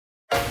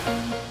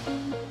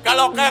¿Qué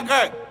lo que?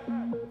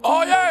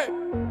 Oye,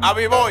 a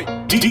B-Boy.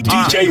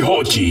 DJ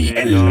Jochi,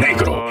 el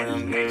negro.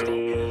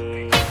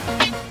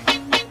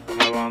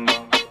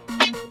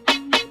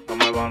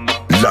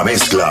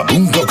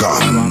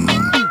 Lamezcla.com.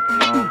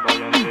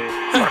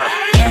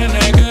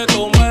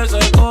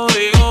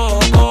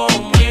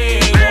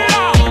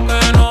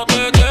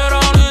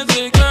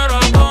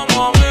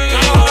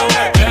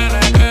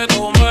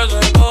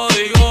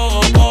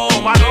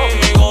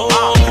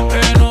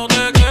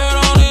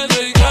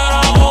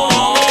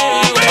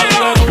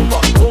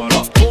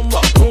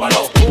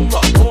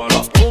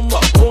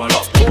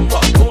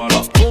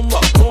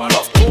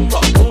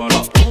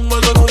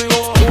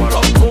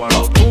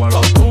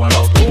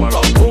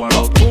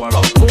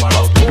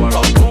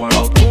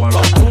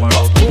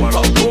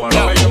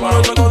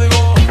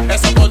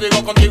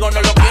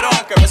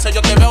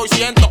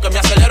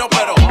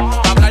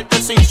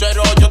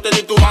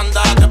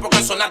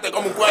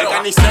 Como un cuero. El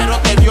carnicero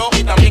te dio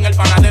y también el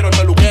panadero, el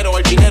peluquero,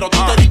 el dinero.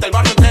 Tú te diste el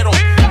barrio entero.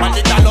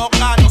 Maldita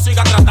loca, no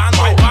sigas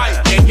tratando.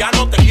 Bye, que ya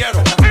no te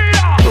quiero.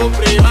 Tú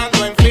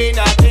privando en fin,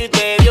 a ti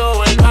te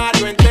dio el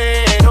barrio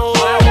entero.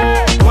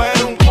 Tú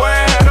eres un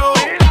cuero,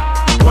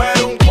 tú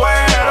eres un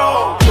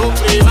cuero. Tú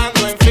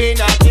privando en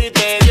fin, a ti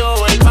te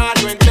dio el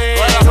barrio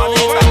entero.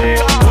 Tú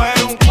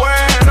eres un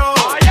cuero,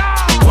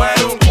 tú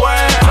eres un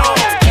cuero.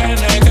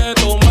 Tienes que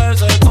tomar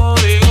ese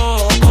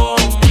código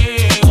conmigo.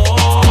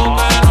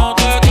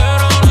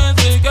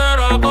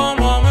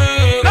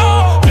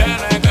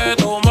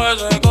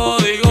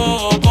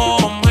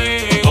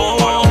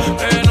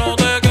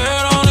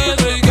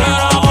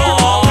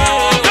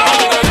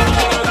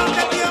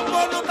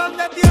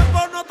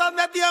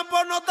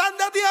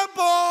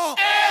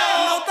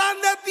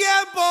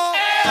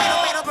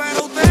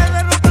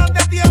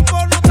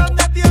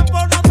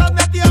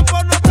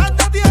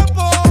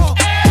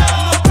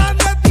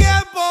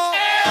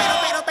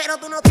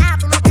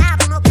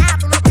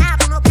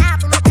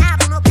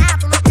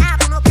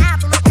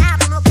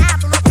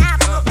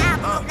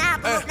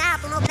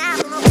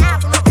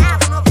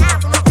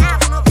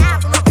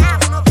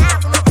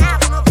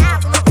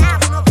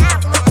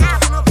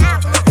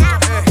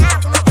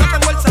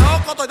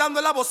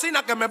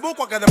 Que me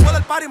busco, que después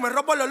del party me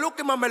robo los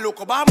looks y más me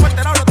luco. Bajamos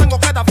alterado, no tengo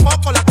que dar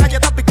foco. La calle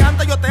está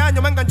picante, yo este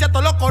año me enganché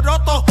todos los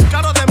corotos.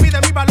 Claro de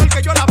mi valor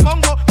que yo la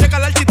pongo. Llega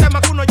al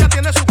sistema que uno ya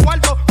tiene su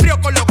cuarto. Frío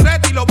con los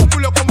créditos y los busco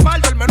y los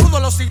comparto. El menudo,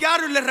 los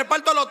cigarros y le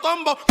reparto los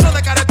tombos. No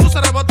de caretú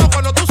se rebotó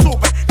cuando tú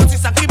supes. Yo soy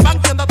San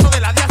Bank y ando atrás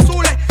de la de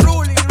azules.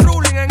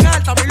 Ruling en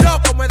alta, mi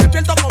loco. Me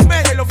despierto con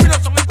media y los filos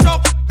son el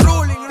choco.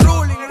 Ruling.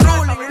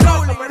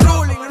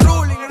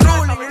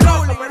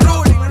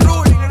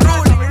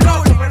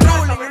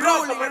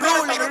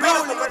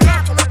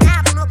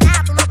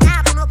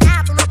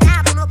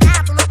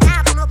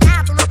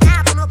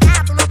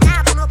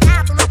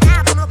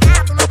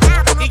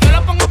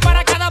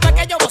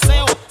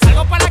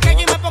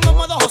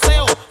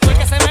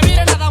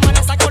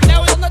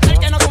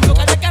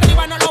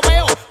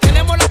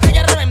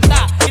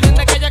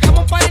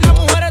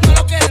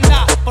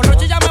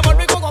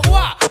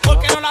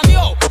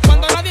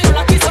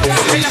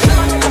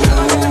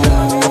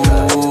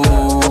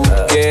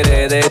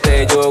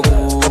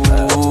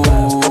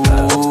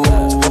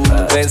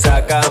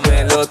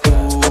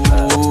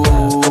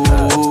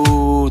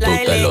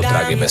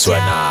 Me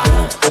suena.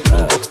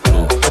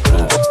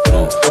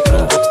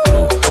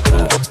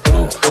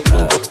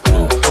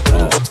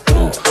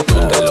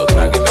 Te lo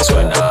trago y me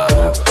suena.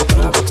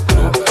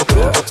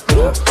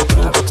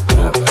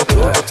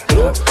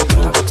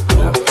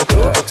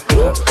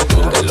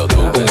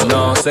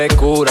 No se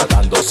cura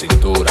dando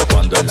cintura.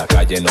 Cuando en la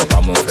calle nos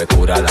vamos en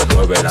frescura. La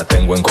 9 la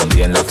tengo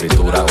escondida en la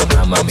fritura.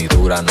 Una mami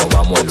dura, nos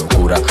vamos en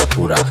locura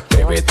pura.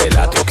 Bébete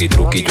la truqui,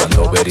 yo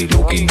ando very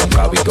lucky.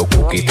 Nunca he visto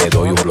cookie, te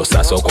doy un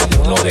blosazo con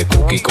uno de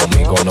cookie.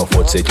 Conmigo no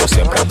force, yo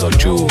siempre ando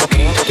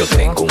chuki. Yo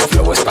tengo un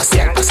flow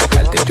espacial, pa'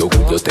 sacarte el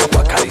yogur yo te voy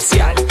a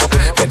acariciar.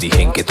 Me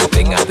dijeron que tú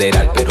tengas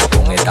aderal, pero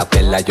con esta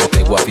perla yo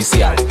te voy a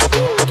oficial.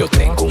 Yo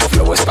tengo un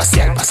flow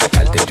espacial, pa'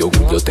 sacarte el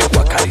yogur yo te voy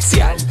a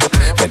acariciar.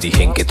 Me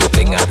dijeron que tú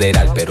tengas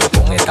aderal, pero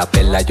con esta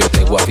perla yo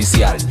te voy a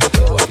oficial.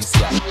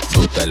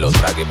 Tú te lo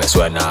tragas y me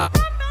suena.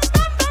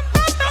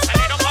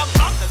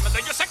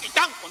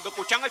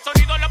 Escuchan el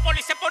sonido, la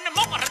policía pone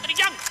moco,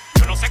 retrillan.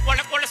 Yo no sé cuál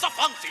es su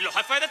afán. Si los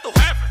jefes de tu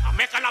jefe, a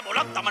mí es que la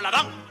volanta me la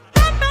dan.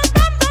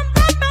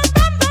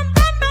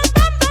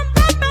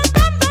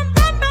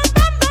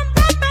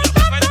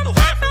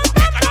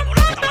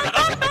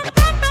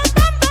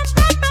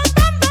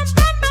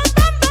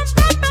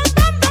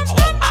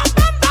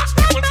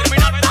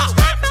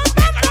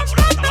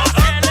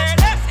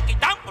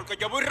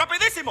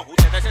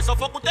 Ustedes se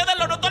sofocan, ustedes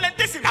lo noto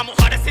lentísimo. Las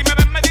mujeres si me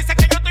ven me dicen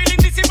que yo estoy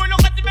lindísimo. Y los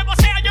que me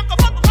pasean yo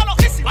como tú estás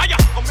loquísimo. Vaya,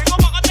 conmigo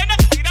van a tener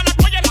que tirar la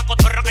toalla. La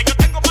cotorra que yo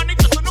tengo,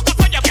 manito, tú nunca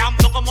fallas.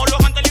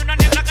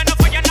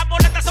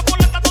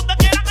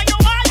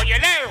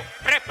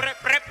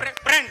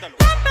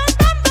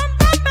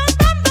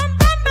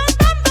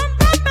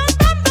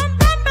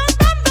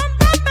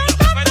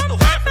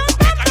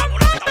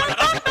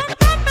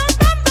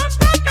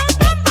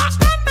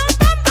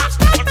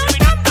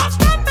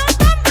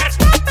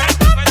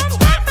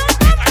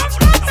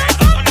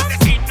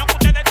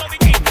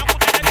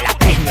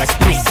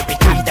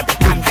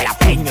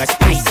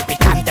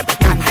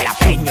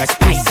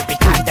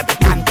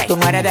 Tú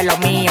no eres de lo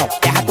mío,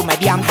 deja tu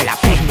mediante. La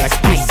peño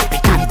spicy,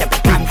 picante,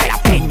 picante. La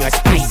peño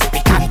spicy,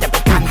 picante,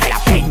 picante. La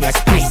peño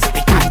spicy,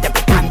 picante,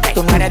 picante.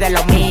 Tú no eres de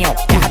lo mío,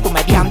 deja tu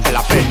mediante.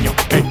 Jalapeño,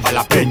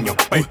 jalapeño,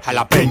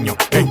 jalapeño,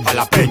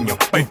 jalapeño,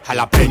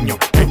 jalapeño,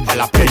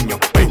 jalapeño,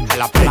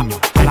 jalapeño,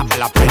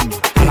 jalapeño.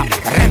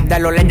 De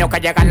los leños que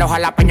llegan los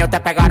jalapeños te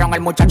pegaron el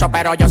muchacho,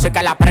 pero yo sí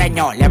que la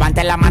preño.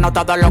 Levanten la mano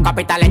todos los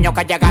capitaleños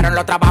que llegaron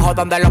los trabajos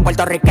donde los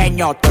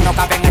puertorriqueños. Tú no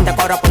cabes en este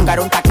coro porque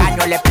eres un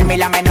tacaño. El Espero y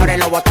la menores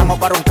lo botamos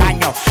por un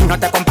caño. No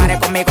te compares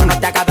conmigo, no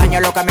te hagas daño.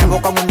 Lo que me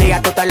busco en un día,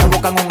 tú te lo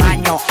buscas en un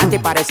año. A ti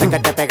parece que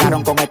te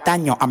pegaron con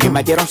estaño. A mí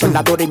me dieron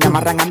soldadura y me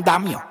amarran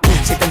andamio.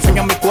 Si te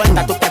enseño mi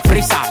cuenta, tú te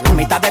frisas. La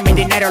mitad de mi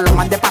dinero lo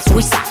mandé pa'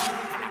 Suiza.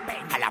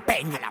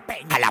 Jalapeño,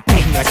 jalapeño,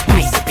 jalapeño,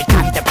 spicy,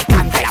 picante,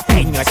 picante.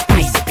 Jalapeño,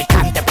 spicy,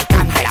 picante,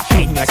 picante.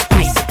 Jalapeño,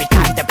 spicy,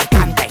 picante,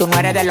 picante. Tú no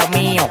eres de lo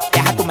mío,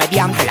 deja tu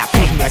mediante.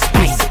 Jalapeño,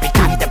 spicy,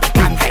 picante,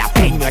 picante.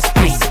 Jalapeño,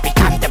 spicy,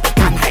 picante,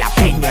 picante.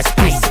 Jalapeño,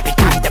 spicy,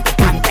 picante,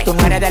 picante. Tú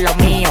no eres de lo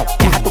mío,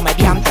 deja tu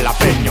mediante.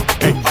 Jalapeño,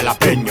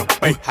 jalapeño,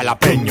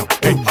 jalapeño,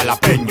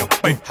 jalapeño,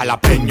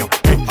 jalapeño,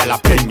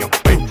 jalapeño,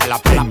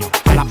 jalapeño,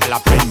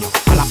 jalapeño.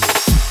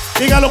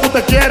 Diga lo que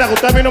usted quiera, que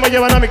usted a mí no me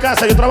lleva nada a mi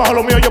casa. Yo trabajo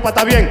lo mío yo para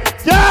estar bien.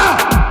 ¡Ya!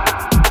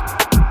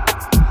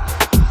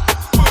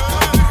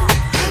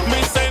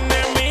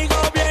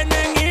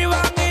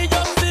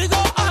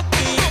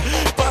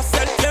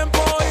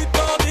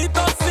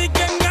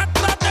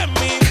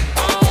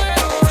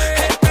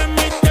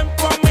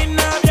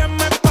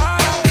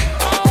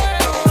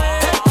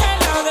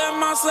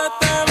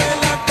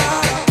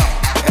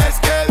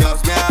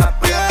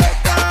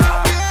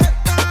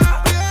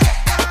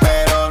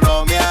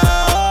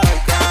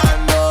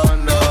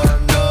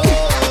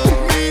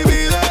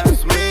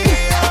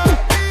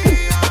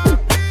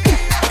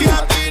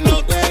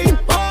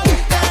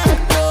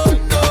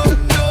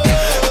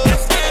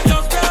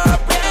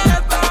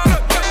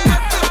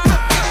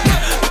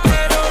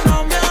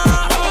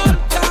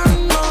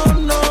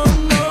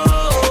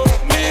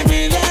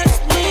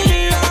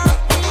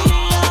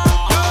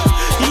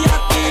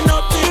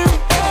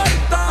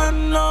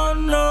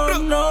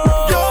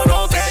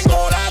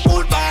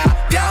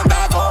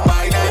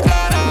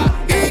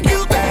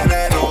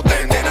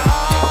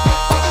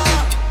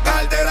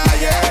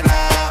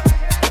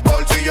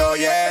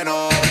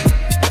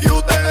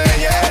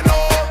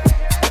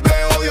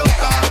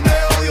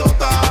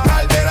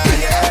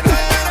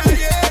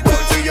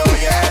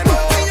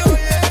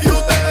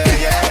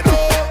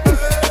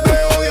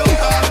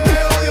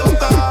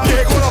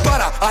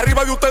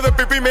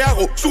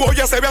 Su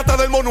olla se ve hasta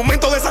del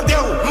monumento de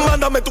Santiago.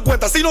 Mándame tu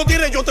cuenta, si no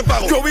tienes yo te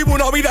pago. Yo vivo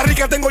una vida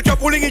rica, tengo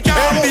chapulín y chavo.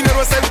 El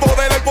dinero es el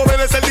poder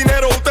es el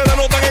dinero. Ustedes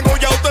no están en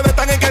olla, ustedes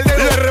están en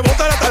caldero. Le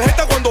rebota la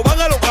tarjeta cuando van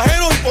a los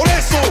cajeros y por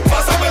eso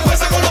pásame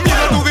vergüenza con los míos.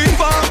 Tu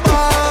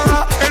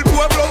difama, el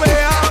pueblo me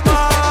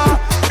ama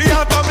y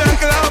hasta me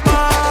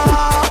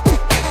aclama.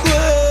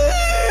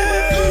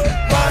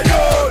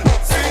 Mayor,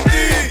 sin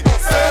ti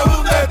se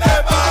hunde este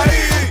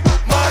país.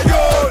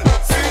 Mayor,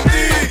 sin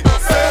ti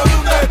se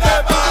hunde este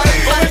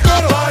país. Con el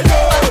coro.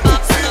 Mayor,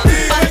 sin ti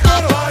el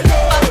coro.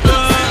 Mayor,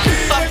 sin ti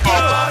el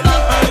coro.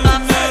 El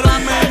dinero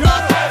es mío.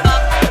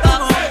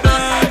 Estamos bien.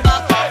 El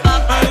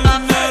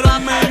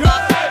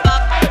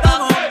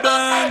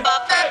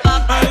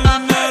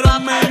dinero es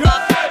mío.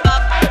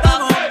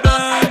 Estamos bien. El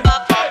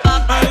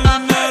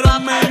dinero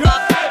es mío.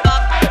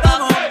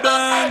 Estamos bien. El dinero es mío.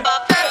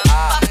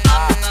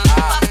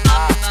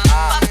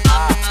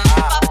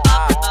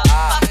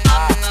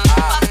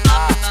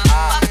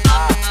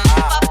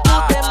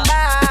 Tú te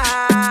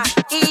vas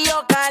y yo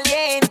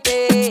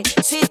caliente.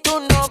 Si tú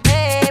no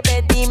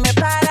bebes, dime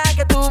para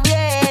qué tú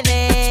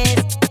vienes.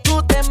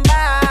 Tú te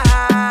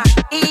vas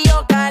y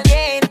yo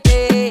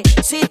caliente.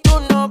 Si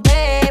tú no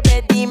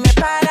bebes, dime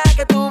para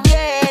qué tú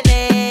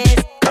vienes.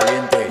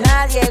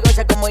 Nadie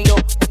goza como yo.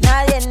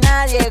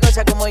 Nadie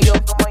goza como yo.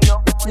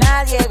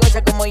 Nadie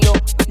goza como yo.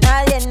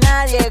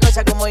 Nadie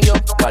goza como yo.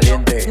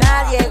 Caliente.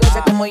 Nadie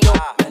goza como yo.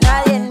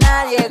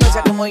 Nadie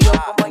goza como yo.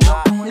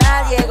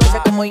 Nadie goza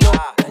como yo.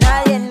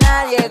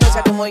 Nadie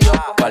goza como yo.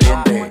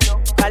 Caliente.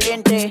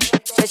 Caliente,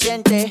 se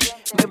siente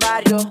mi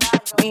barrio,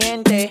 mi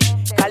gente.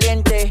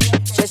 Caliente,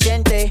 se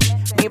siente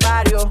mi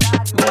barrio,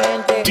 mi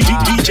gente.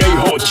 DJ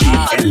Jochi,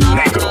 el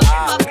Negro.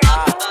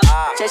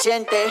 Se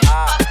siente.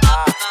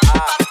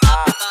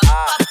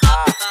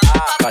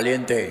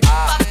 Caliente.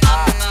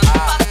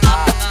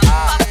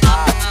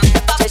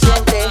 Se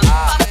siente.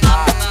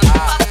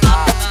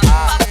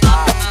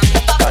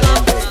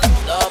 Caliente.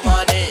 No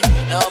money,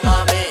 no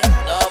mami,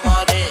 no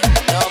money,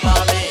 no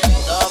mami,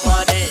 no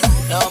money,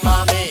 no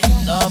mami,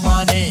 no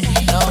money,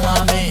 no mami, no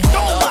money,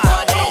 no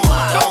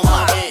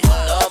mami,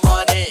 no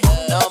money,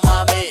 no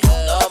mami,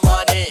 no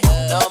money,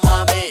 no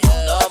mami,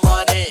 no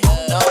money,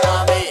 no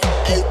mami.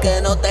 El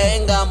que no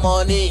tenga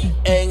money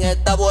en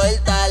esta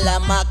vuelta la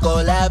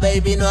macola,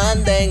 baby, no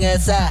ande en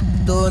esa.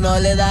 Tú no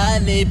le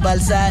das ni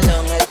pa'l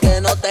salón. El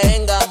que no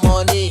tenga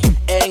money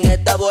en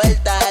esta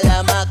vuelta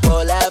la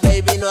macola,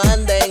 baby, no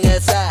ande en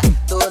esa.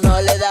 Tú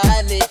no le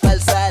das ni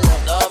pa'l salón.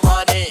 No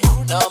money,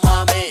 no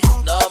mami,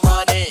 no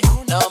money,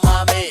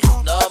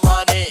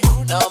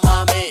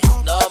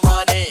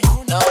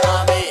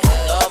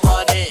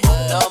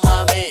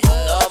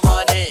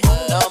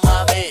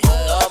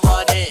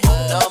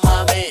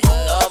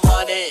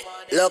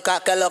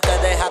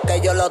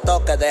 lo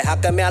toque,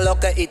 deja que me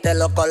aloque y te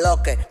lo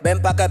coloque.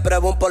 Ven pa' que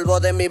pruebe un polvo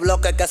de mi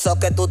bloque, que eso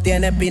que tú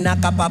tienes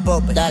pinaca pa'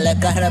 pope. Dale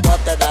que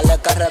rebote, dale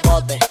que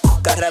rebote.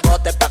 Que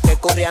rebote pa' que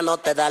curry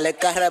anote. Dale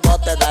que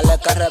rebote, dale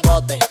que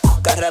rebote.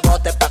 Que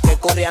rebote pa' que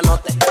curry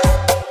anote.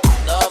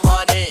 No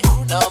money,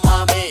 no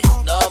mami,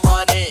 no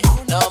money,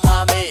 no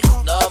mami,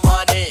 no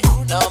money,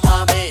 no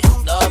mami,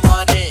 no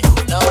money,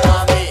 no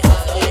mami.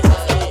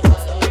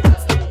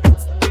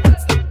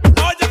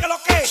 Oye, que lo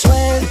que.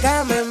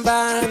 Suéltame en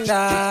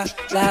banda,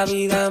 la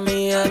vida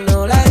mía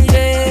no la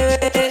lleve,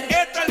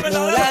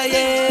 no la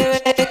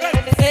lleve.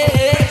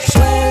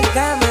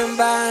 Suéltame en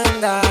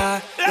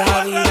banda,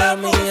 la vida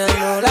mía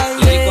no la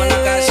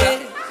lleve,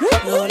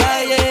 no la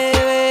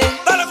lleve.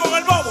 Dale con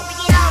el bobo.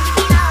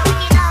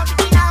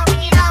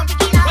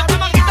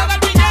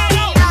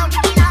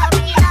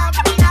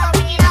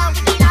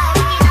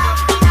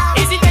 Y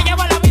si te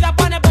llevo la vida,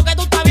 pone porque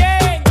tú estás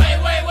bien.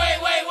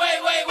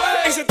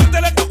 Y si tú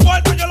tienes tu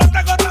cuarto, yo lo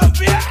tengo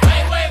también.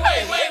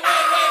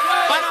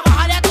 Para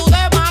bajarle a tu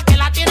dema, que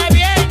la tiene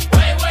bien.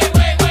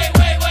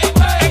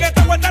 En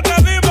esta cuenta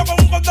te vivo con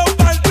un condón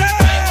para el tres.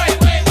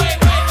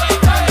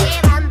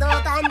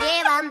 Están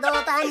llevando,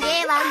 están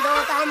llevando,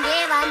 están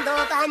llevando,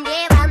 están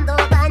llevando,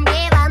 están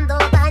llevando,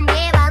 están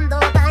llevando,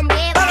 están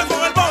llevando. Dale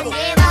con el bobo.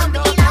 Están llevando,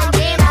 están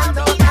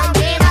llevando, están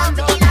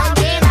llevando, están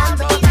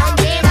llevando, están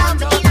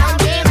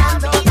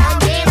llevando, están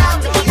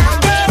llevando, están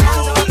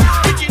llevando.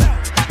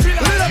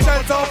 Mira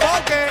el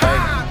sofoque.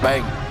 Bang,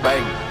 bang,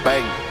 bang,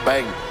 bang,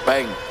 bang,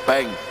 bang,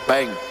 bang,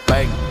 bang,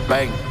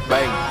 bang, bang, bang,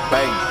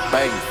 bang,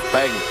 bang, bang,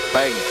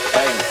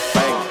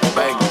 bang, bang,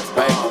 bang, bang,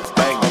 bang,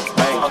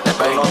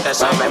 bang, no te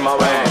sabes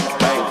mover.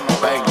 Bang,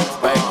 bang,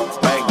 bang,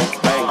 bang,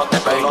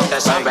 bang, no te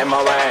sabes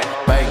mover.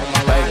 Bang,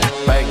 bang,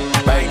 bang,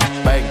 bang,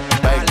 bang,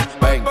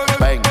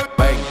 bang, bang, bang,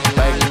 bang,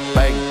 bang, bang,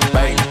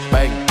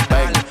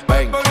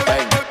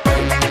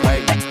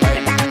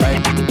 bang,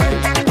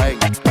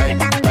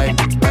 bang,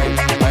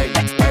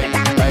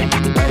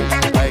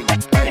 bang,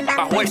 bang,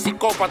 Bajo el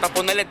psicópata,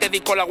 ponerle te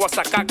disco la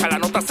guasacaca. La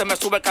nota se me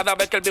sube cada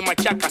vez que el beat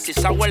machaca. Si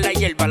sago en la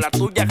hierba, la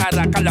tuya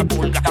jarraca la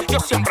pulga. Yo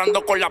siempre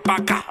ando con la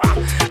paca.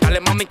 Dale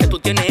mami que tú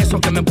tienes eso,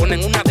 que me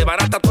ponen una de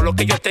barata todo lo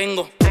que yo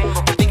tengo.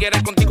 Los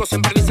tigres contigo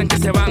siempre dicen que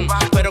se van,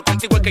 pero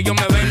contigo es que yo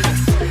me vengo.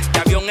 De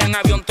avión en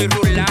avión estoy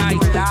rulay,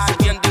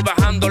 subiendo y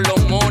bajando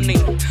los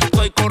money.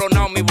 Estoy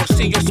coronado, mi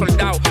bolsillo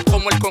soldado,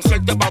 como el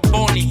concierto de Bad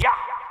Bunny.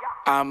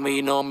 A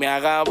mí no me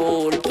haga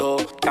bulto,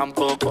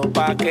 tampoco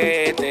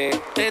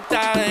paquete. Te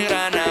está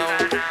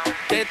desgranado,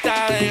 te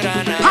está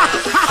desgranado.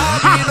 A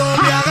mí no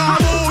me haga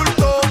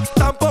bulto,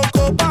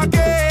 tampoco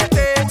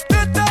paquete.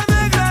 Usted está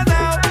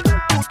desgranado,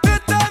 usted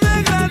está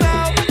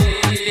desgranado.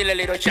 Dile,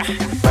 Liro, cha.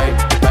 bang,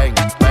 bang,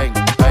 bang,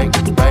 bang, bang,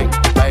 bang,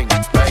 bang,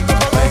 bang,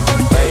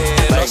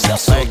 No se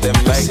asusten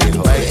mis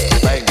hijos,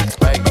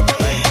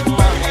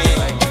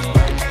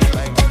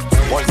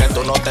 porque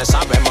tú no te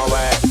sabes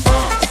mover.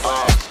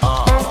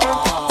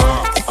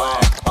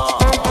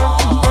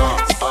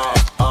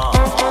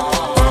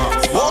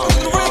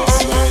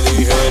 me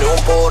dijeron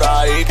por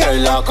ahí que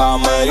en la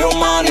cama hay un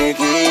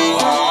maniquí.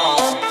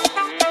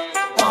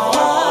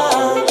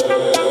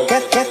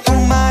 Que tu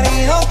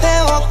marido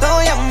te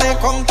botó, ya me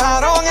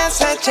contaron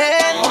ese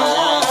chen.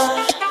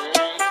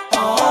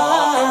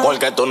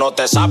 Porque tú no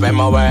te sabes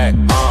mover.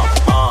 No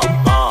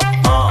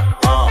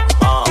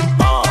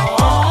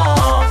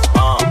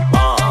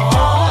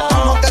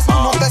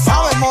te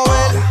sabes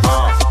mover.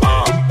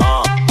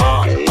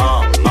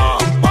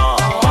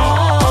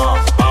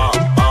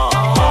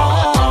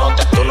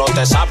 Tú no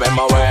te sabes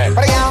mover.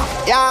 Pero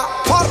ya,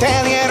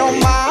 te dieron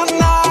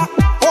banda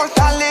por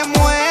darle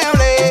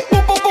mueble.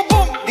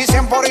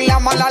 Dicen por ir la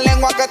mala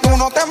lengua que tú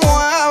no te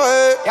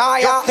mueves.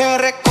 Ya te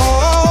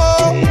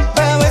recojo,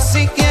 bebé,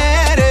 si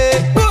quieres.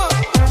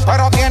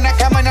 Pero tienes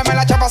que menearme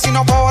la chapa si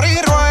no por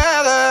ir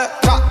ruede.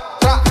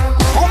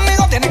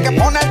 Conmigo tienes que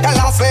ponerte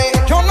la C.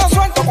 Yo no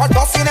suelto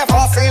cuarto así de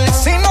fácil.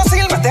 Si no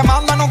sirve te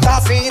mandan un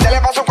taxi. Dele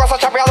pa' su casa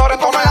chapeadores,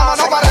 tome la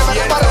mano para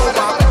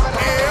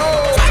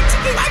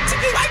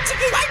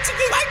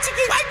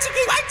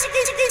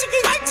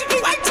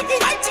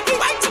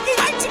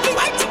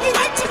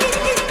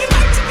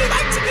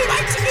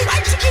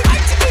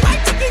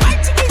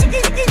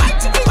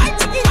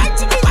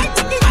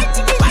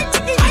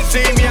Si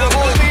mi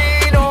amor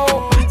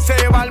vino,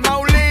 se va al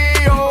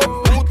maulío.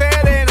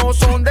 Ustedes no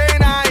son de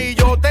nada y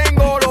yo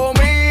tengo lo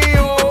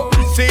mío.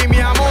 Si mi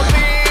amor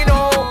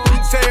vino,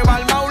 se va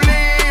al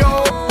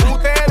maulío.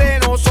 Ustedes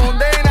no son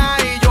de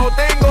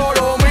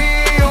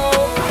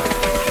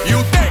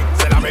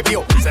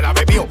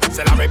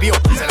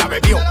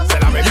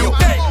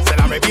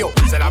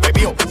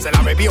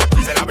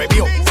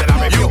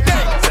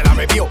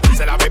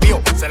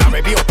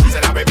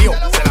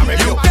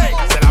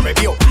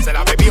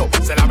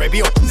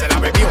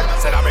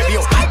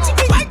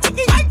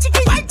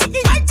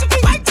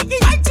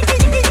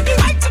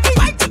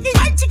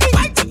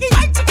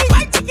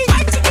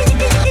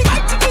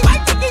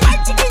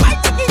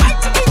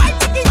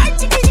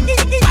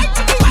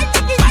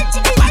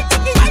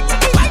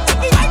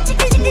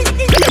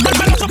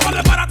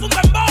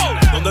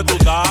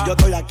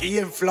aquí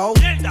en Flow.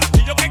 Mierda,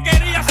 y yo que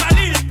quería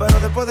salir. Pero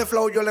después de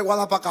Flow yo le voy a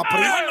dar pa' Capri.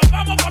 Mejor nos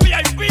vamos pa'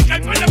 VIP, que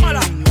hay par de mala.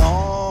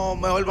 No,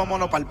 mejor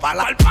vámonos pa'l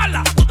Pala. Pa'l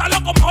Pala, tú estás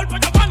loco, mejor pa'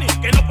 Giovanni.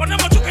 Que nos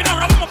ponemos chuki y nos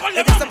robamos par de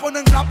Es que se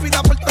ponen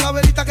rápida por toda la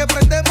velita que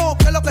prendemos.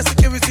 Que es lo que se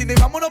quiere y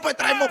vámonos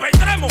petremos.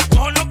 Petremos,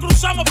 mejor nos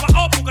cruzamos pa'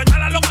 O, porque está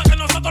la loca que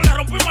nosotros le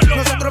rompimos el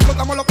loco. Nosotros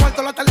explotamos los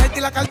cuartos, la tarjeta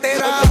y la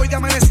cartera. Hoy de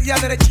amanecía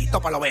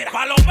derechito pa' lo vera.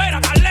 Pa' los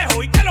veras, tan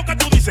lejos. ¿Y qué es lo que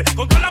tú dices?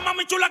 Con todas las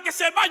mami chulas que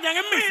se bañan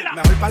en mí.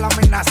 Mejor pa' la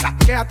amenaza,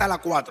 que hasta las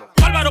 4.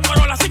 Bárbaro,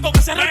 pero a las 5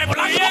 que se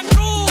repola. Me fui en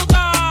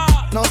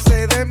ruta. No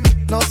se den,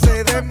 no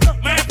se den.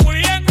 Me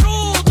fui en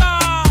ruta.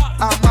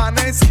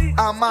 Amanecí,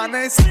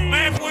 amanecí.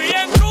 Me fui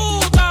en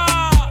ruta.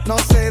 No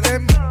se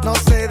den, no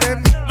se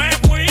den. Me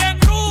fui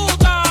en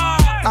ruta.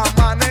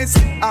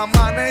 Amanecí,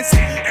 amanecí.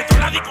 Esto es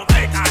la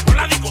discoteca, esto es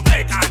la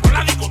discoteca, esto es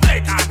la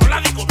discoteca, esto es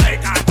la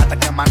discoteca. Hasta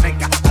que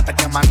amanezca, hasta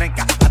que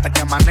amanezca, hasta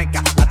que amanezca,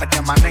 hasta que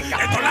amanezca.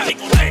 Esto es la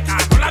discoteca,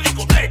 esto es la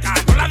discoteca,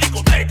 esto es la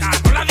discoteca,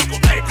 esto es la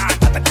discoteca.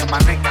 Hasta que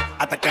amanezca,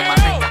 hasta que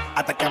amanezca,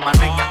 hasta que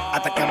amanezca,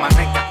 hasta que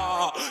amanezca.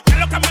 ¿Qué es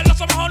lo que me lo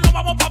mejor? Nos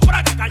vamos pa'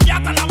 práctica. Ya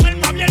está la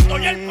merma abierto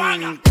y él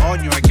paga.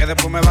 Coño, es que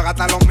después me va a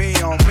gastar lo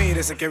mío.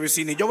 Mírese que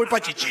vicini, yo voy pa'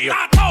 Chichillo.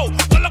 Tato,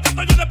 todo lo que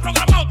estoy yo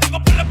desprogramado.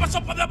 Tengo por el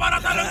paso para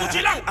desbaratarlo en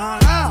Cuchilán.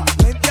 Ajá,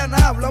 vente a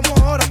nada, hablamos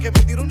ahora. Que me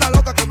tiro una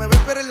loca que me va a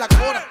esperar en la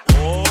cora.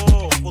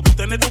 Oh, pues tú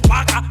tienes tu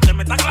paca, te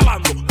me estás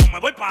clavando. No me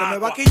voy pa' Te me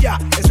agua. va aquí ya,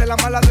 esa es la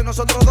mala de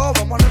nosotros dos.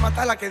 Vamos a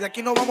rematarla, que de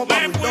aquí no vamos pa'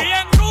 Me Bulldog. fui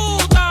en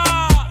ruta.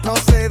 No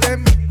se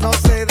den, no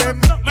se den.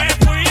 Me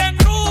fui en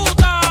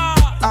ruta.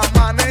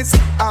 Amanecí,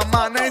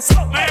 amanecí.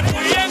 Me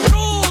fui en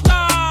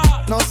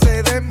ruta. No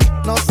se den,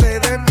 no se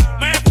den.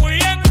 Me fui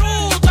en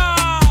ruta.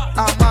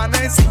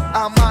 Amanecí,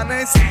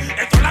 amanecí.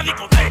 Esto es la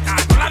discoteca,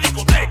 esto es la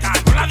discoteca,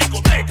 esto es la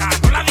discoteca,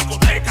 esto es la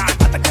discoteca.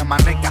 Hasta que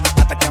amanezca,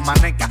 hasta que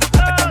amanezca,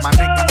 hasta que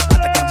amanezca,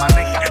 hasta que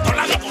amanezca. Esto es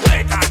la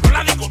discoteca, esto es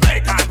la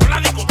discoteca, esto es la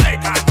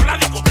discoteca, esto es la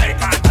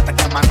discoteca. Hasta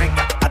que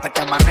amanezca, hasta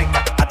que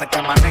amanezca, hasta que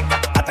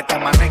amanezca, hasta que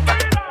amanezca.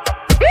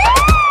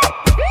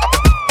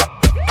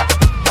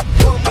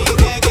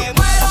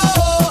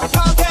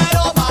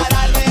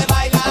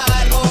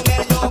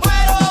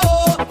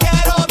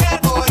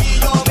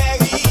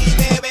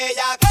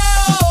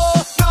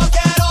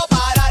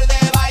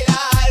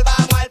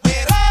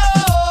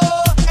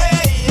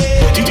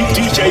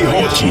 DJ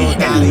Jochi,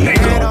 el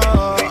negro.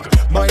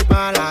 Voy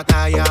pa' la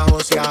calle a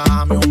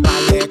josearme un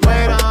par de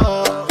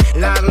cueros.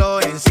 La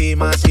gloria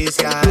encima si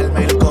se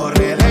arme el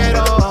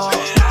corredero.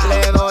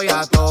 Le doy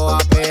a toa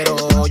pero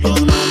yo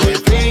no me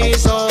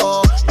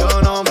friso.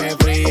 Yo no me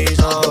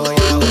friso. Voy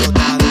a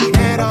botar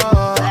dinero.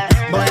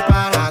 Voy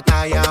pa' la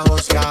calle a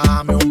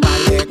josearme un par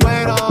de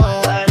cueros.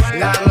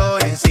 La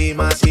gloria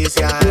encima si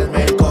se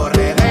arme el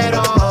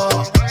corredero.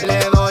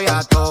 Le doy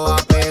a toa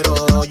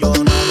pero yo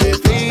no me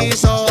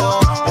friso.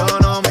 Yo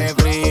no me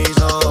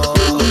friso.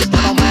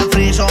 No me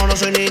friso, no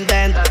soy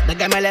Nintendo. De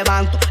que me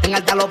levanto, en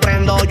alta lo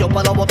prendo. Yo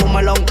puedo botar un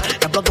melón,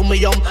 exploto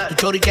 1.000.000. Tu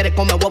chori quiere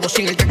comer huevos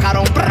sin el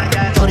cascarón.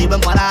 Chori, ven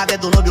parate,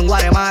 tu novio un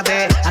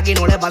guaremate. Aquí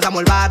no le pasamos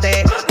el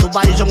bate. Tus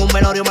paris son un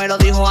velorio, me lo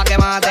dijo a que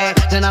mate.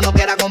 Nena, no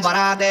quiera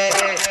compararte.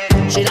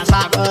 Si la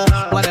saco,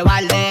 puede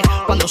balde.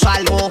 Cuando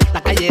salgo,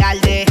 la calle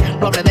arde.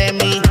 No hable de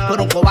mí, tú eres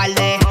un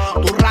cobarde.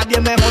 Tu rabia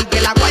es mejor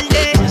que la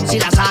guarde. Si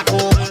la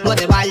saco, no es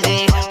de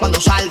balde. Cuando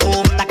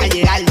salgo, la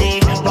calle arde.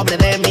 No hable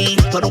de mí,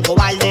 tú eres un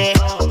cobarde.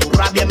 Tu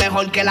rabia es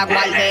mejor que la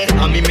guarde.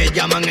 A mí me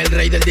llaman el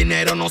rey del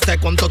dinero. No sé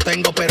cuánto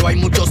tengo, pero hay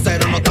muchos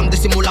ceros. No están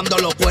disimulando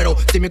los cueros.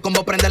 Si mi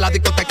combo prende la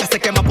discoteca, se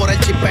quema por el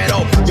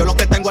chipero. Yo lo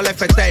que tengo es el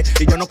FT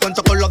y yo no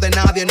cuento con lo de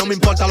nadie. No me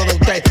importa lo de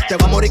usted. Te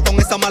va a morir con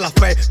esa mala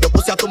fe. Yo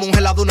puse a tu mujer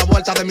a dar una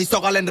vuelta de mi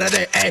soga, la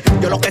enredé.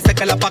 Yo lo que sé es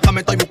que la paca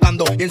me estoy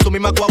buscando y en su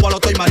misma guagua lo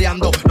estoy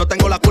mareando. No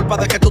tengo la culpa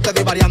de que tú te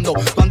divariando.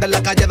 Tú andas en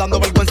la calle dando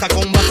vergüenza con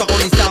un vaso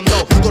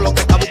agonizando. Tú lo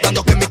que estás buscando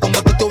es que mi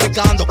combo te esté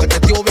ubicando, que te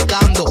estoy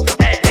ubicando.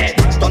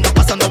 Tú andas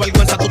pasando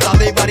vergüenza, tú estás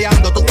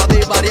divariando, tú estás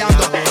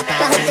divariando.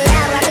 La gente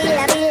habla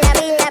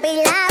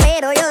pila,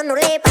 pero yo no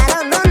le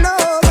paro, no.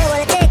 Todo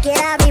el que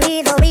quiera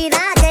vivir vida,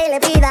 que le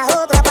pida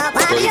otra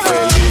papá. Estoy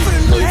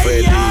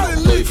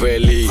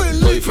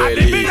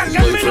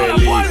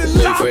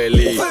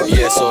feliz, y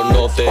eso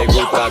no te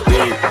gusta a ti.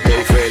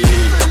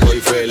 Estoy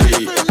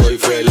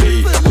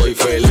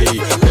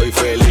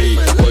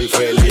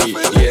feliz,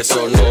 y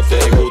eso no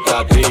te gusta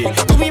a ti.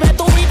 Tú vives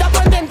tu vida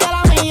pendiente a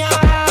la mía.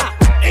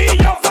 Y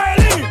yo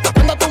feliz,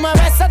 Cuando tú me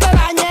ves se te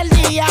daña el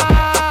día.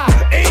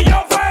 y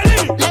yo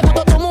feliz, Le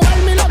gusta tu mujer,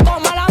 mi lo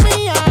toma la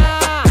mía.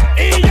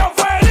 y yo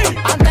feliz,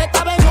 Antes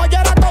estaba en hoy,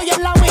 ahora estoy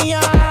en la mía.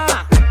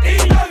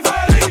 y yo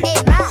feliz.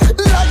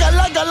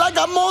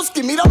 Laga,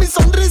 Mosky, mira mi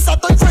sonrisa,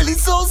 estoy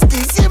felizoski.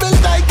 Si es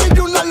verdad que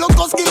yo una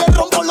locoski, le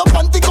rompo los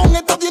panty con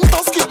estos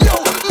dientoski. Yo,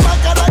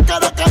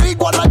 cara,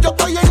 cariguana, yo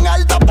estoy en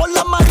alta por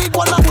la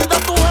marihuana. Cuida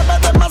tu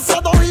jefe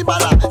demasiado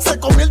jíbara, se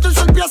convierte en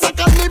serpiente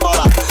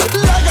carnívora.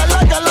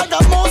 Laga,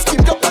 Mosky,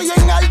 yo estoy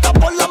en alta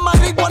por la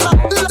marihuana.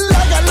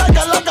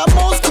 Laga,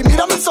 Mosky,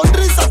 mira mi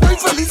sonrisa, estoy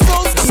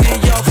felizoski. Si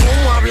yo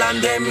fumo,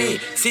 hablan de mí.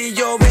 Si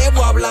yo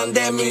bebo, hablan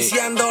de mí. Si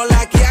ando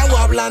la que hago,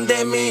 hablan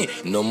de mí.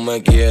 No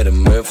me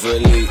quieren ver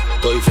feliz,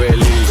 estoy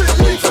feliz,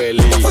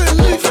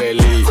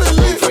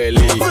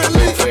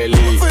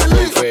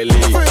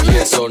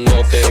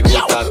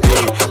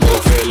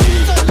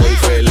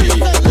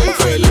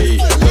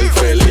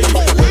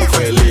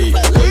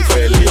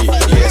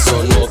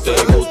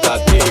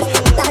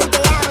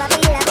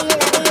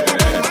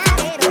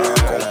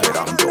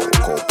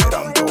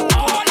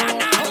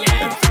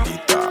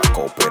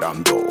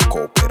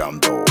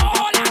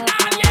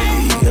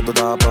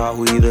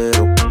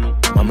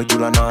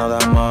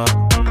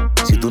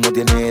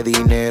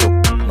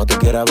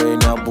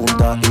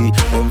 punta y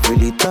en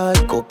filita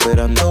y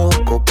cooperando,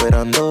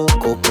 cooperando,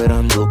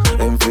 cooperando.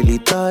 En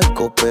filita y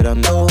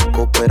cooperando,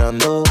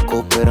 cooperando,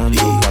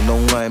 cooperando. Y ando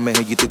un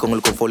AMG con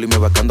el confort y me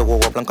vacando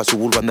guagua blanca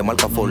suburban de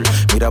marca Ford.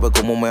 Mira ve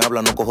cómo me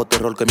habla, no cojo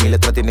terror, que mi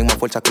letra tienen más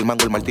fuerza que el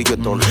mango, el martillo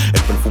es troll.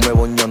 El perfume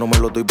boño no me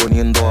lo estoy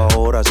poniendo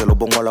ahora, se lo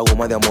pongo a la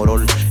goma de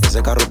Amorol.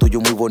 Ese carro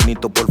tuyo muy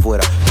bonito por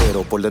fuera,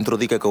 pero por dentro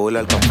di que huele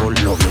al tambor.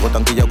 Los viejos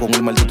tanquilla con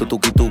el maldito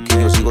tuki tuki.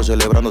 Yo sigo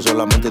celebrando,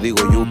 solamente digo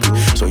yupi.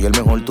 Soy el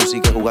mejor, tú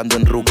sigues jugando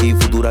en rookie.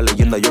 Futura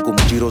leyenda, yo como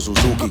Chiro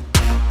Suzuki.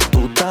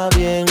 Tú estás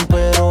bien,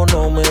 pero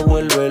no me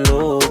vuelve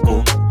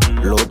loco.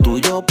 Lo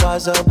tuyo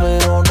pasa,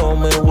 pero no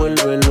me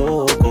vuelve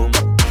loco.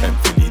 En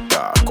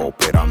filita,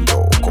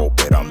 cooperando,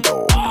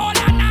 cooperando.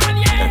 Hola,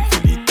 nadie. En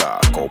filita,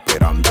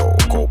 cooperando,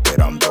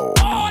 cooperando.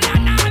 Hola,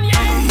 nadie.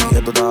 Y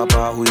esto está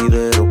pa'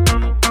 juidero.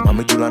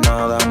 Mami, tú la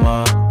nada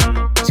más.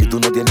 Si tú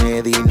no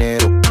tienes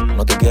dinero,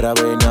 no te quieras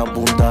ver ni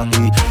apuntar.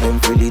 Y en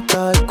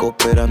filita y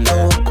cooperando,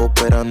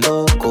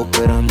 cooperando,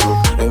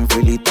 cooperando. En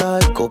filita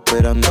y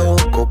cooperando,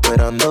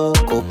 cooperando,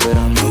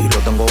 cooperando. Y lo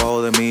tengo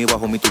bajo de mí,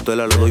 bajo mi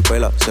tutela, le doy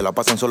pela. Se la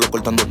pasan solo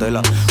cortando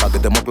tela. Pa' que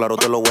estemos claros,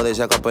 te lo voy a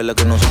decir a capela,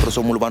 que nosotros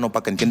somos urbanos,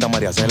 pa' que entienda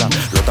María Cela.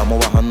 Lo estamos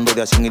bajando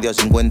de a 100 y de a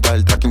 50.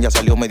 El tracking ya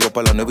salió medio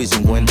para las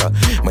 9:50.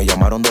 Me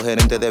llamaron 2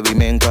 gerentes de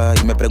Vimenca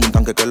y me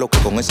preguntan que qué es lo que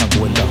con esa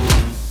cuenta.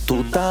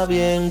 Tú estás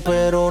bien,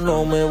 pero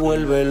no me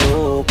vuelve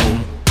loco.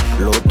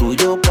 Lo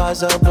tuyo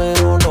pasa,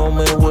 pero no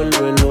me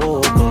vuelve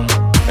loco.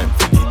 En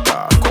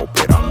filita,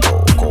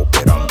 cooperando,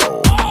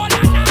 cooperando. Hola,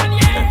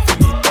 nadie. En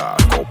filita,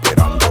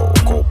 cooperando,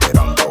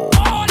 cooperando.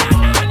 Hola,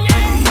 nadie.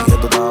 Y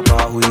esto está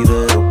pa'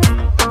 juidero.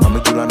 Mami,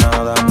 tú la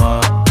nada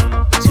más.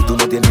 Si tú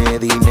no tienes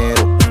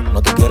dinero,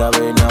 no te quieras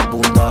ver ni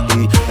apuntar.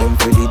 Y en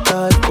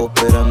filita y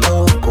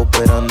cooperando,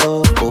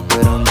 cooperando,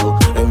 cooperando.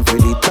 En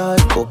filita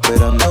y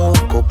cooperando,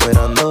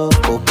 cooperando,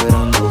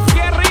 cooperando.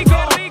 ¡Qué rico!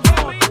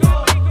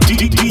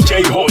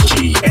 DJ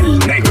Jochi, el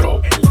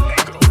negro.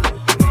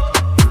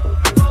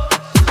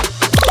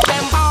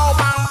 Dembow,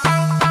 bang,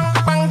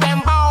 bang, bang,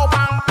 dembow,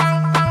 bang,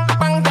 bang,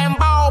 bang,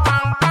 dembow,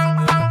 bang,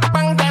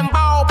 bang,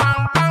 dembow,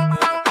 bang,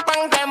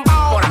 bang,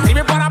 dembow. Por arriba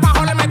y por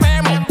abajo le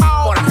metemos.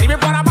 Por arriba y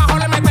por abajo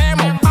le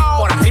metemos.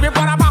 Por arriba y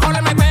por abajo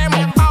le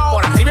metemos.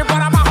 Por arriba y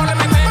por abajo le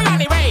metemos.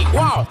 Anyway,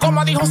 wow,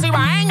 como dijo un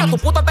cibaeño, tu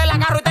puta te la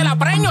agarro y te la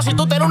preño. Si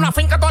tú tienes una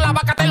finca, toda la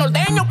vaca te lo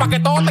ordeño. Pa' que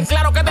todos estén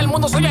claro que del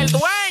mundo soy el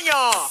dueño.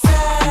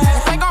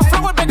 Tengo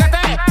flow y piquete,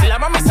 y la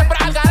mami siempre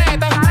al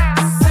garete.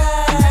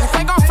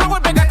 Tengo flow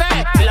y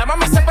piquete, y la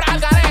mami siempre al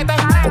garete.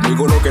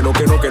 Conmigo no que no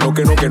que no que no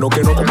que no que no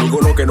que no. Conmigo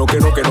no que no que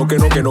no que no que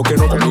no que no que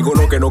no. Conmigo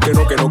no que no que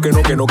no que no que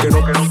no que no que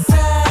no que no.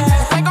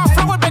 Tengo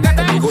flow y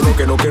piquete. Conmigo no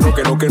que no que no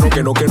que no que no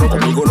que no que no.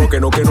 Conmigo no que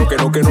no que no que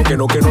no que no que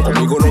no que no.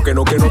 Conmigo no que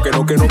no que no que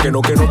no que no que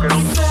no que no que no.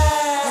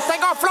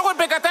 Tengo flow y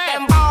piquete.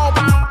 Dembow,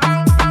 bang,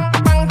 bang,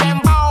 bang,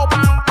 dembow,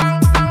 bang,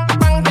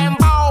 bang,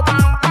 dembow,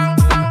 bang,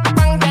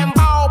 bang,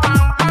 dembow,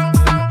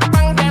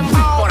 bang,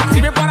 dembow. Por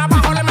arriba y por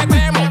abajo le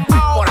metemos.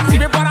 Por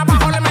arriba y por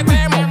abajo le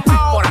metemos.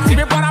 Por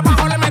arriba y por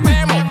abajo le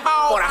metemos.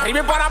 Por arriba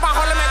y por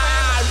abajo le metemos.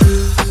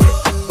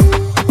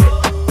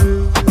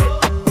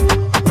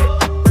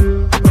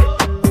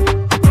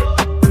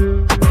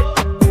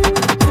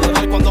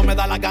 Cuando me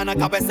da la gana,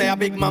 cabecea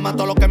Big Mama.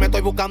 Todo lo que me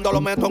estoy buscando lo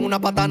meto en una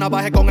patana.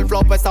 Bajé con el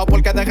flow pesado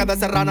porque dejé de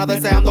ser rana.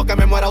 Deseando que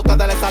me muera, a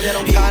ustedes les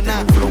salieron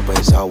ganas. Flow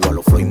pesado a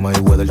lo Floyd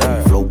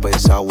Mayweather. Flow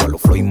pesado a lo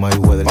Floyd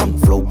Mayweather.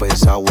 Flow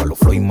pesado a lo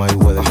Floyd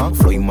Mayweather.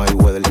 Floyd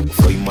Mayweather.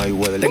 Floyd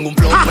Mayweather. Tengo un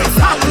flow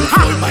pesado a lo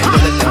Floyd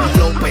Mayweather. Tengo un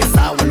flow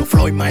pesado a lo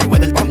Floyd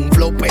Mayweather. Tengo un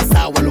flow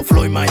pesado a lo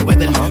Floyd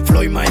Mayweather.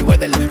 Floyd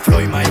Mayweather,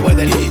 Floyd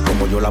Mayweather. Y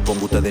como yo la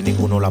pongo, ustedes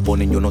ninguno la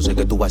ponen. Yo no sé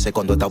qué tú vas a hacer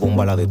cuando esta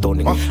bomba la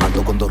detonen.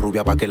 Ando con 2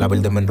 rubias pa' que la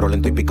verde me enrolen.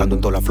 Estoy picando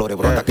en todas las flores,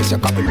 bro, hasta que se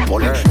acabe el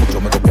polen.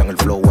 Muchos me copian el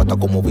flow, hasta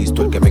como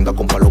visto. El que venga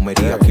con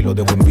palomería, aquí lo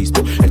dejo en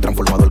visto. El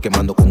transformador que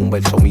mando con un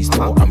verso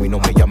mixto. A mí no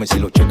me llames si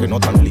los cheques no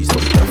están listos.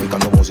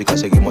 Traficando música,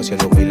 seguimos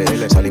haciendo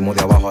miles. Salimos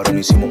de abajo, ahora no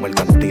hicimos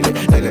mercantiles.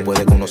 Nadie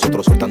puede con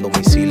nosotros soltando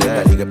misiles.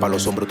 La liga para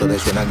los hombres,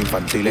 ustedes suenan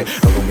infantiles.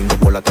 Los domingos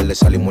por la tarde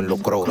salimos en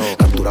los crows,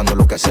 capturando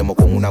lo que hacemos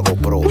con una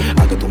GoPro.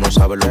 A que tú no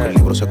sabes lo que el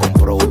libro se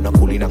compró. Una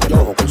culina que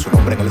rojo con su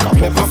nombre en el capó.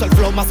 Me puse el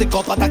flow más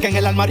psicópata que en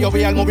el armario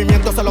vi el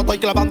movimiento. Se lo estoy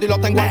clavando y lo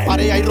tengo en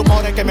pared. Hay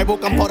rumores que me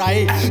buscan por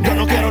ahí. Yo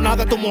no quiero nada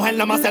de tu mujer,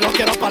 nada más se lo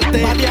quiero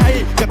partir. Va de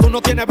ahí, que tú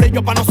no tienes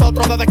brillo para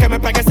nosotros. Desde que me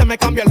pegué se me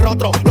cambia el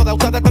rostro. Lo de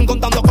ustedes están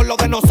contando con lo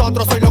de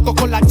nosotros. Soy loco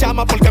con la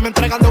chama porque me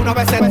entregan de una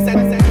vez.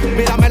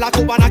 Mírame la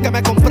cubana que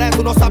me compré.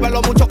 Tú no sabes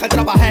lo mucho que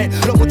trabajé,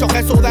 lo mucho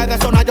que sudé, de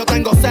zona yo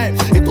tengo sed.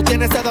 Y tú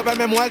tienes sed de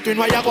verme muerto y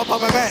no hay agua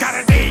para beber.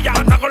 Carretilla,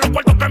 anda con los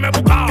cuartos que me he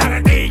buscado.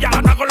 Carretilla,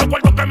 anda con los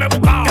cuartos que me he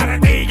buscado.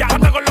 Carretilla,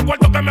 anda con los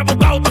cuartos que me he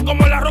buscado. Tú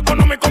como el arroz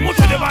económico,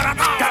 mucho de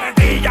barato.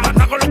 Carretilla,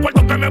 anda con los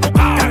cuartos que me he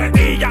buscado.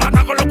 Carretilla,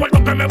 anda con los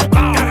cuartos que me he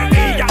buscado.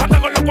 Carretilla, anda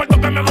con los cuartos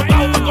que me he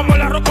buscado. Tú como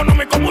el arroz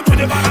económico, mucho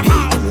de barato.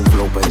 Un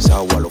flow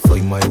pesado a lo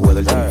Floyd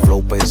Mayweather. Un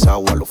flow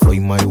pesado a lo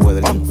Floyd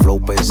Mayweather. Un flow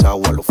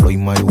pesado a lo Floyd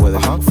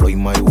Mayweather. Floyd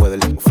Mayweather,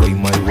 Floyd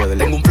Mayweather.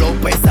 Tengo un flow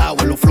pesado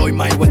a lo Floyd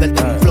Mayweather.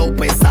 Tengo un flow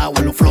pesado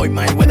a lo Floyd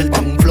Mayweather.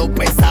 Tengo un flow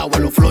pesado a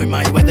lo Floyd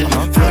Mayweather.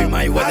 Floyd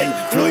Mayweather,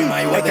 Floyd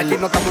Mayweather.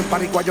 no estamos en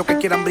pariguayos que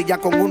quieran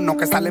brillar con uno,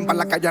 que salen para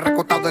la calle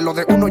recostados de lo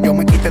de uno. Yo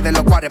me quité de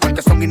los guares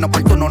porque son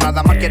inoportunos,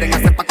 nada más quieren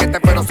hacer paquetes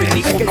pero sin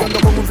ninguno. Que yo ando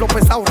con un flow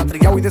pesado,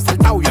 rastrillado y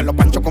desaltado, y a los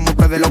panchos como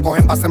ustedes lo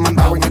cogen pa' ser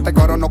mandado. En este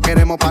coro no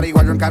queremos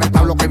pariguayos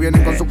encaretados, los que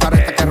vienen con su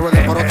careta que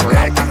rueden por otro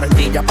lado.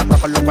 Carretilla pa'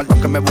 tocar los cuartos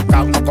que me he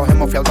buscado, no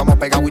cogemos fiado, estamos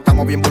pegados y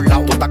estamos bien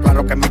burlados. Tú estás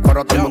claro que en mi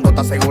coro todo el mundo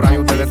está asegurado y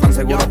ustedes están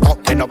seguros todos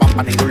que no van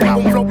pa' ningún lado.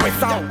 Un flow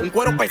pesado, un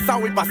cuero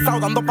pesado y pasado,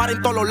 dando para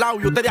en todos los lados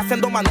y ustedes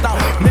haciendo mandado.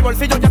 Mi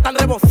bolsillo ya están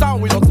rebosados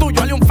y los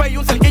tuyos, dale un fe y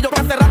un cerquillo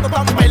que hace rato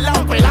están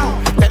pelado.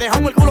 Te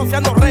dejan el culo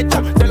seando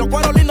recho, de los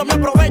cueros lindos me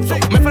aprovecho.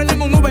 Me freno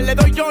en un Uber, le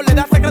doy yo, le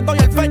da secreto y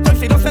el fecho. Y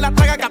si no se la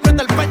traga, que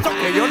aprieta el pecho,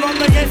 que yo no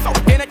ando en eso.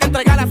 Tiene que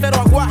entregar a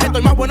cero aguaje,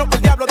 estoy más bueno que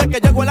el diablo de que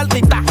llegó el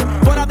artista.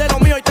 Fuera de lo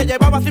mío y te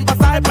llevaba sin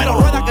pasaje, pero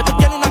rueda que tú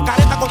tienes una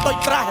careta con todo el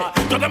traje.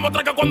 Yo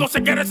demostré que cuando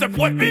se quiere se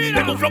fue.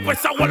 Tengo un flow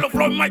pesado en los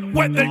flow Mike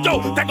Weather.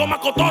 Yo tengo más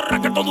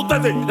cotorra que todos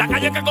ustedes. La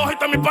calle que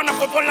cogiste mi pana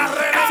fue por las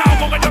redes. Ese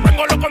ojo que yo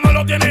tengo loco no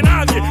lo tiene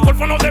nadie. Por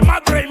fono de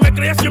madre y me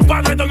crié sin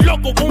padre. Estoy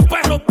loco con un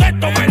perro de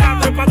estos me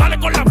ladre pa' darle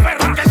con la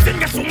perra que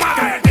sigue su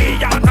madre.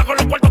 Caretilla, anda con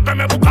los cuartos que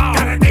me he buscado.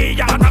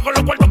 Caretilla, anda con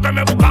los cuartos que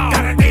me he buscado.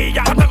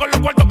 Caretilla, anda con los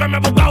cuartos que me he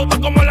buscado.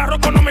 Estoy como el arroz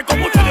económico,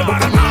 mucho de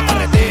baratado.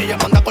 Carretilla,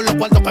 anda con los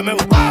cuartos que me he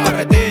buscado.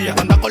 Carretilla,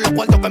 anda con los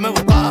cuartos que me he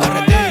buscado.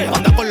 Carretilla,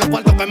 anda con los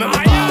cuartos que me he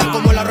buscado. Estoy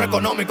como el arroz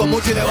económico,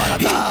 mucho y de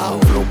baratado.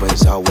 Flow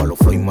pesado a los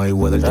Floyd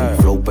Mayweather.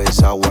 Flow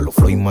pesado a los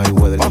Floyd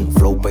Mayweather.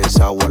 Flow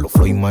pesado a los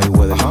Floyd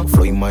Mayweather.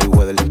 Floyd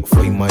Mayweather.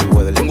 Floyd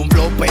Mayweather. Tengo un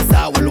flow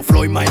pesado a los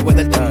Floyd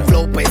Mayweather. Tengo un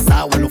flow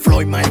pesado a los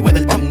Floyd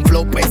Mayweather. Tengo un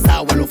flow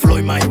pesado a los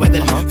Floyd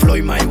Mayweather.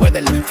 Floyd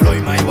Mayweather.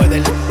 Floyd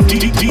Mayweather.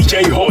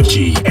 DJ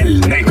Jochi,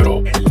 el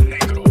negro.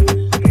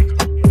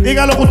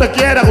 Diga lo que usted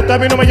quiera, que usted a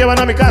mí no me lleva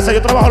nada a mi casa.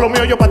 Yo trabajo lo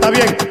mío yo para estar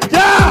bien.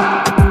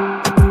 ¡Ya!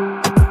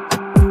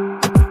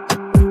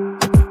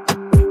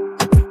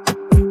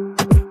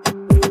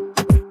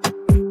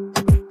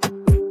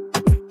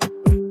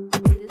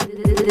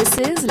 This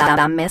is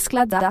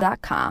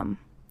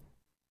lamezcla.com.